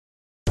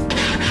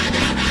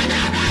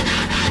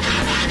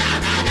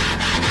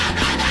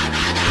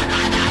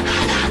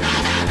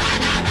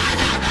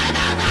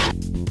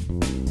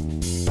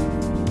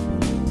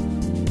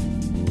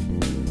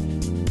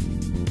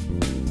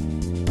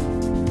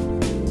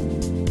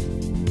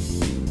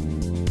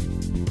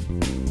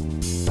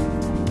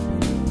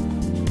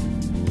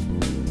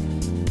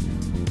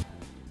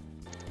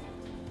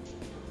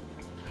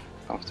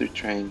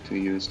trying to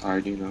use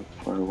Arduino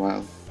for a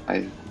while,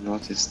 I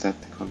noticed that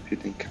the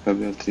computing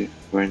capability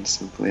weren't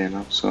simply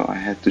enough, so I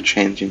had to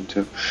change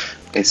into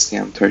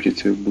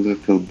STM32 Blue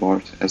Pill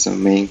board as a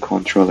main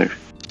controller.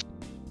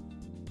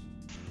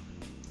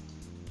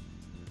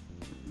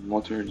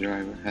 Motor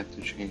driver had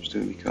to change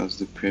too because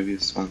the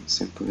previous one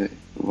simply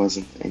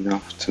wasn't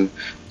enough to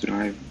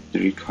drive the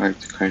required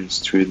currents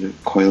through the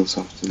coils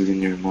of the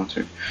linear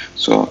motor,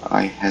 so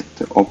I had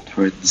to opt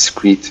for a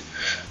discrete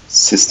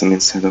system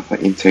instead of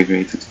an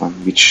integrated one,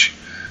 which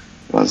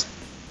was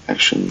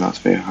actually not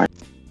very hard,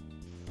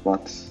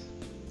 but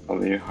a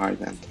very hard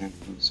and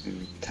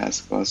time-consuming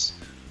task was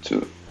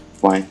to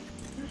wind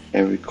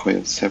every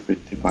coil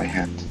separately by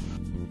hand.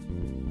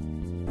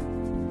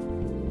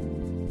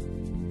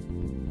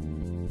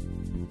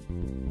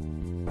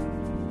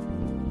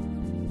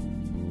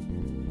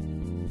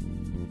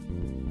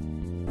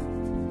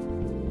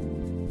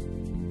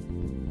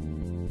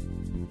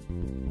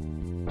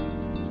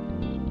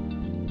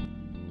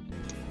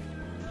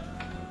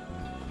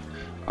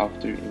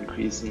 After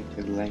increasing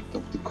the length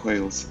of the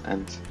coils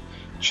and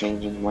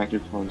changing the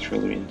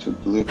microcontroller into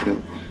Blue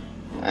Pill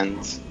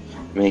and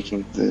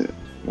making the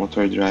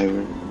motor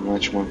driver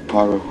much more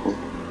powerful,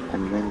 I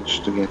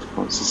managed to get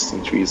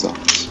consistent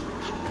results.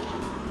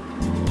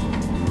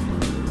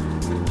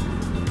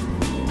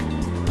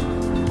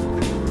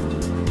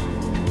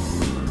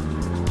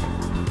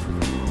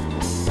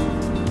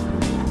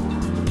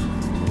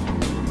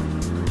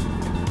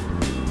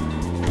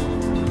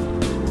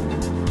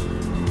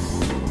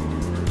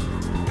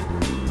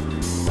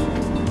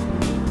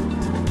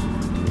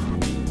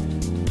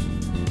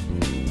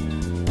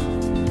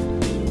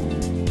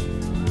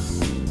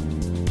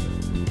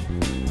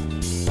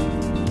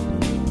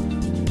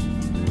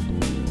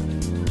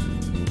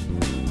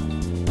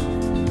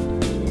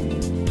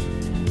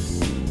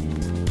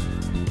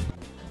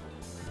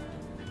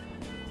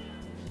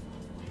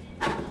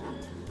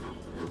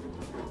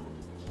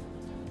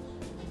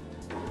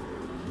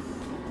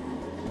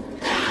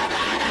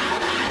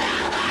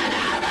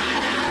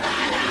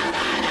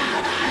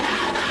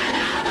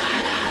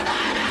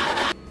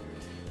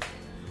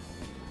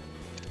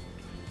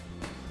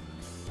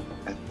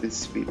 At this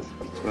speed,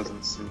 it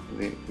wasn't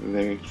simply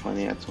very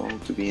funny at all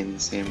to be in the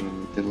same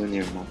room with the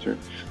linear motor,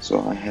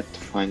 so I had to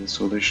find a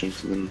solution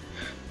to the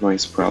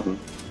noise problem.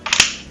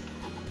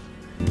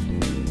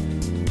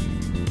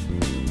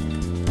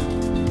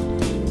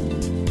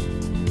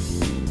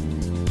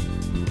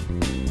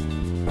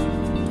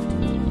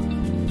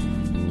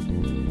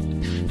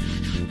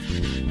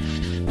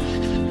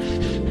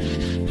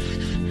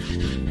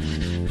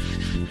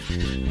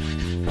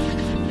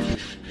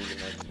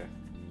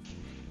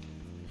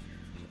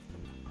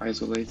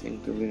 Isolating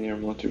the linear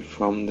motor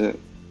from the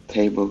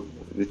table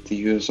with the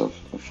use of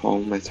a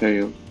foam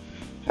material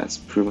has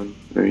proven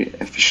very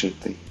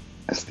efficiently,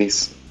 at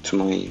least to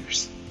my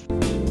ears.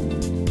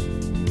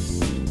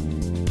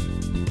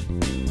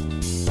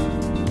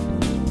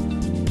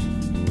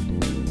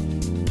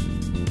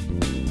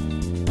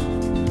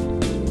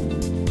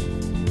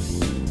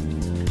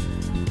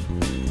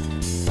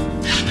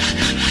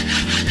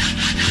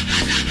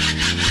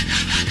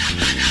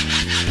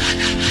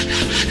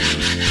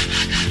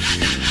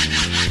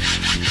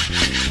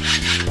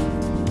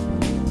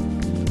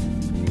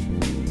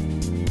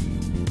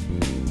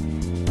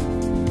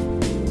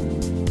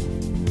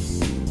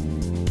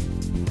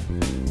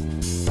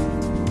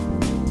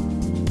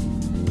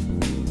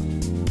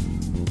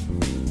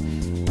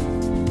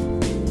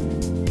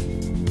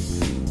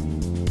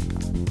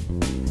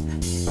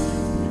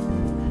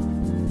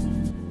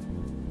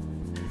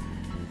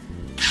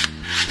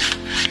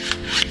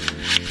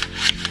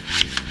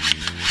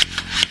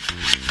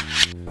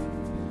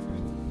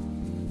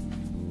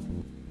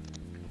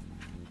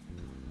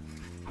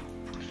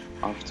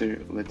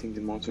 After letting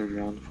the motor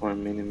run for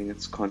many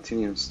minutes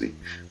continuously,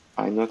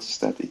 I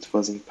noticed that it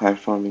wasn't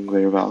performing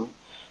very well,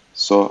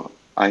 so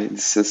I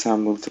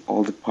disassembled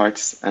all the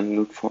parts and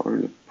looked for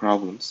the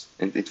problems,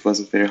 and it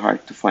wasn't very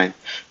hard to find.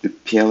 The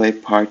PLA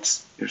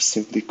parts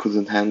simply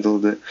couldn't handle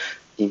the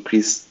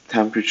increased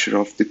temperature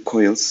of the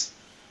coils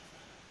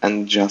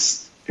and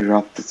just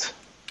erupted.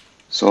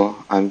 So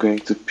I'm going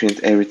to print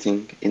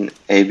everything in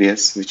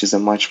ABS, which is a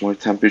much more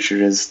temperature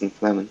resistant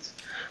filament.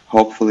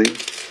 Hopefully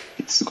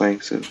it's going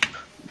to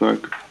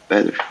work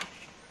better.